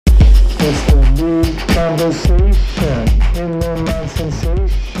Conversation in the mind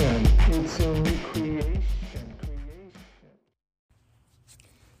sensation. It's a new creation.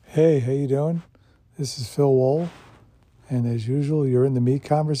 Hey, how you doing? This is Phil Wohl, and as usual, you're in the Meat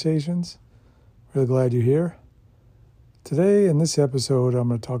Conversations. Really glad you're here. Today, in this episode, I'm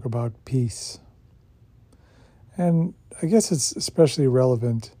going to talk about peace. And I guess it's especially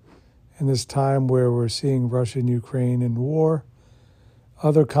relevant in this time where we're seeing Russia and Ukraine in war,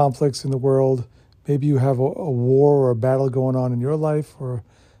 other conflicts in the world. Maybe you have a war or a battle going on in your life, or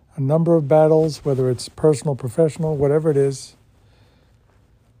a number of battles, whether it's personal, professional, whatever it is.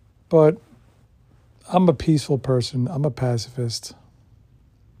 But I'm a peaceful person. I'm a pacifist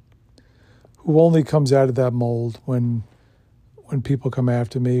who only comes out of that mold when people come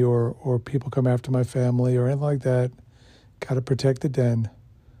after me or people come after my family or anything like that. Got to protect the den.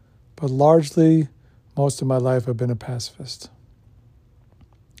 But largely, most of my life, I've been a pacifist.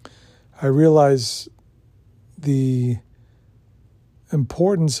 I realize the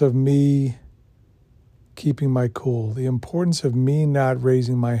importance of me keeping my cool, the importance of me not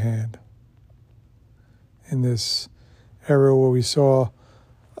raising my hand in this era where we saw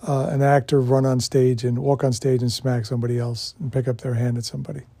an actor run on stage and walk on stage and smack somebody else and pick up their hand at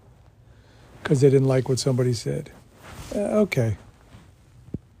somebody because they didn't like what somebody said. Okay.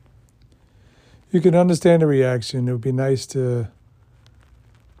 You can understand the reaction. It would be nice to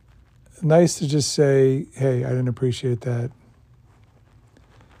just say, hey, I didn't appreciate that.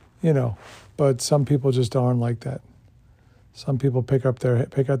 But some people just aren't like that. Some people pick up their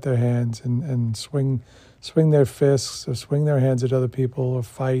hands and swing their fists or swing their hands at other people or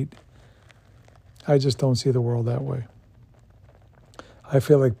fight. I just don't see the world that way. I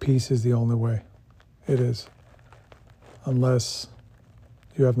feel like peace is the only way. It is. Unless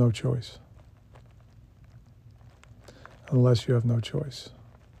you have no choice. Unless you have no choice.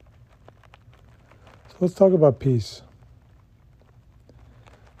 So let's talk about peace.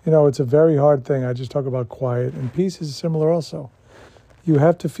 It's a very hard thing. I just talk about quiet, and peace is similar also. You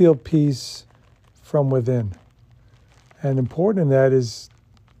have to feel peace from within. And important in that is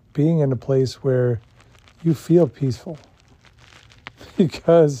being in a place where you feel peaceful.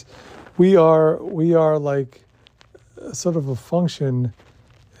 Because we are like sort of a function,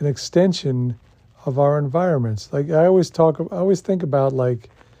 an extension of our environments. Like I always think about like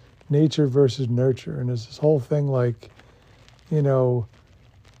nature versus nurture. And there's this whole thing like,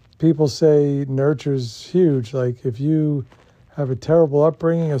 people say nurture's huge. Like if you have a terrible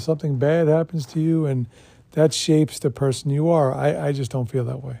upbringing or something bad happens to you and that shapes the person you are. I just don't feel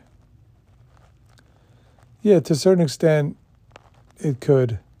that way. Yeah, to a certain extent, it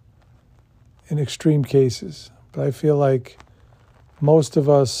could in extreme cases. But I feel like most of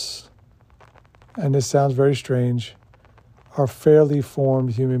us, and this sounds very strange, are fairly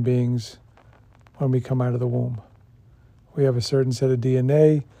formed human beings when we come out of the womb. We have a certain set of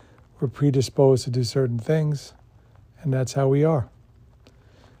DNA. We're predisposed to do certain things, and that's how we are.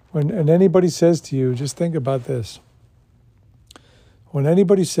 When anybody says to you, just think about this. When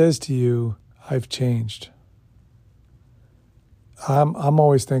anybody says to you, I've changed, I'm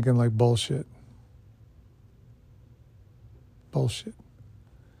always thinking like bullshit. Bullshit.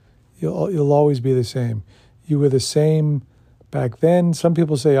 You'll always be the same. You were the same back then. Some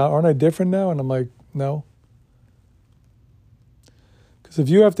people say, aren't I different now? And I'm like, no. Because if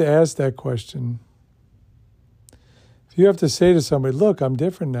you have to ask that question, if you have to say to somebody, look, I'm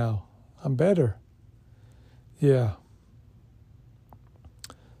different now, I'm better. Yeah.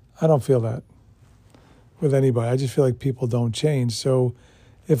 I don't feel that with anybody. I just feel like people don't change. So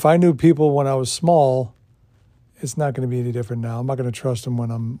if I knew people when I was small, it's not going to be any different now. I'm not going to trust them when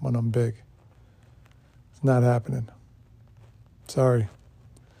I'm big. It's not happening. Sorry.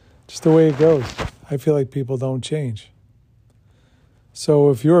 Just the way it goes. I feel like people don't change. So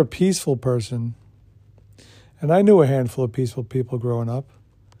if you're a peaceful person, and I knew a handful of peaceful people growing up,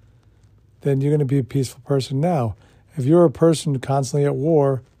 then you're going to be a peaceful person now. If you're a person constantly at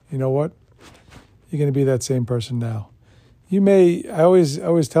war, you know what? You're going to be that same person now. I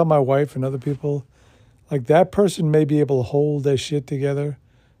always tell my wife and other people, like that person may be able to hold their shit together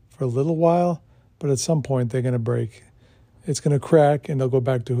for a little while, but at some point they're going to break. It's going to crack and they'll go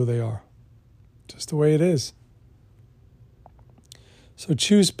back to who they are. Just the way it is. So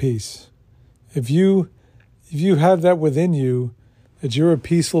choose peace. If you have that within you, that you're a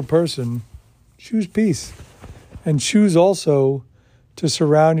peaceful person, choose peace. And choose also to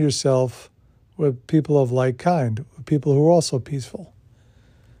surround yourself with people of like kind, with people who are also peaceful.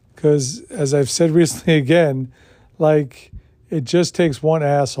 Because as I've said recently again, like it just takes one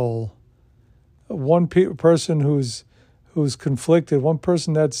asshole, one person who's conflicted, one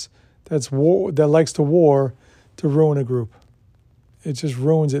person that's that likes to war to ruin a group. It just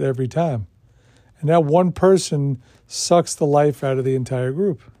ruins it every time. And that one person sucks the life out of the entire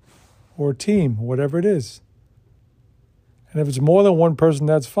group or team, whatever it is. And if it's more than one person,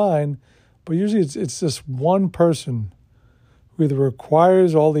 that's fine. But usually it's just one person who either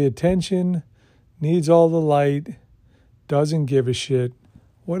requires all the attention, needs all the light, doesn't give a shit,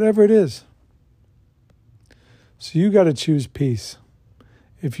 whatever it is. So you got to choose peace.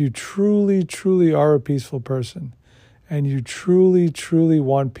 If you truly, truly are a peaceful person and you truly, truly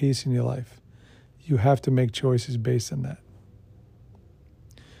want peace in your life, you have to make choices based on that.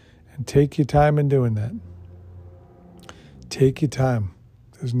 And take your time in doing that. Take your time.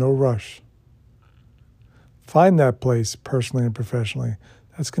 There's no rush. Find that place personally and professionally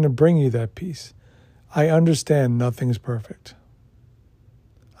that's going to bring you that peace. I understand nothing's perfect.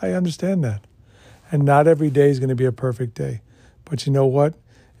 I understand that. And not every day is going to be a perfect day. But you know what?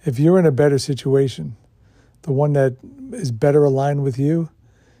 If you're in a better situation, the one that is better aligned with you,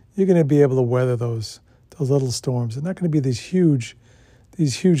 you're going to be able to weather those little storms. They're not going to be these huge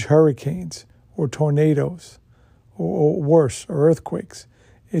hurricanes or tornadoes or worse, or earthquakes.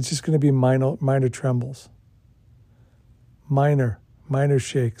 It's just going to be minor trembles, minor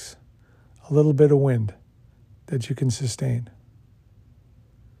shakes, a little bit of wind that you can sustain.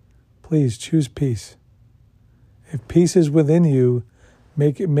 Please choose peace. If peace is within you,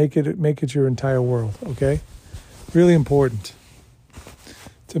 make it your entire world, okay? Really important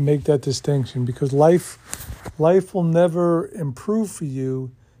to make that distinction, because life will never improve for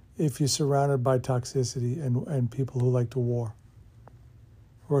you if you're surrounded by toxicity and people who like to war,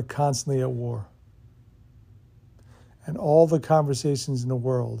 who are constantly at war. And all the conversations in the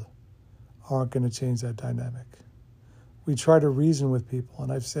world aren't going to change that dynamic. We try to reason with people,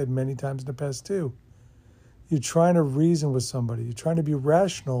 and I've said many times in the past too, you're trying to reason with somebody. You're trying to be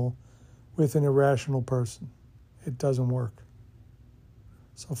rational with an irrational person. It doesn't work.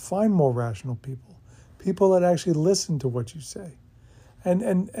 So find more rational people that actually listen to what you say.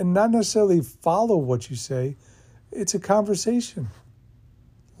 And not necessarily follow what you say. It's a conversation.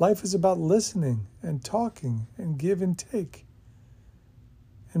 Life is about listening and talking and give and take.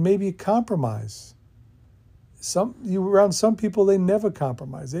 And maybe a compromise. Around some people, they never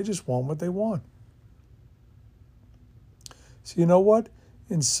compromise. They just want what they want. So you know what?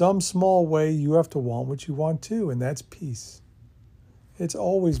 In some small way, you have to want what you want too, and that's peace. It's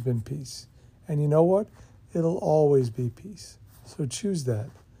always been peace. And you know what? It'll always be peace. So choose that.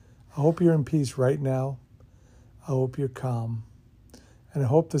 I hope you're in peace right now. I hope you're calm. And I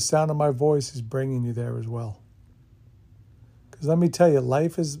hope the sound of my voice is bringing you there as well. Because let me tell you,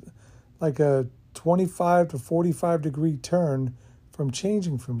 life is like a 25 to 45 degree turn from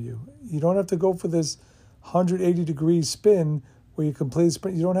changing from you. You don't have to go for this 180 degree spin where you completely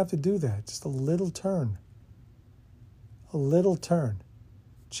sprint. You don't have to do that. Just a little turn. A little turn.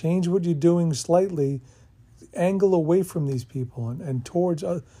 Change what you're doing slightly. Angle away from these people and towards,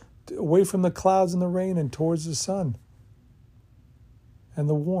 away from the clouds and the rain and towards the sun and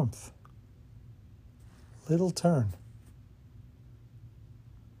the warmth. Little turn.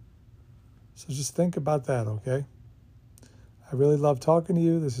 So just think about that, okay? I really love talking to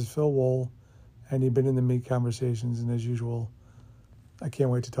you. This is Phil Wohl, and you've been in the Meat Conversations, and as usual, I can't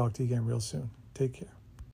wait to talk to you again real soon. Take care.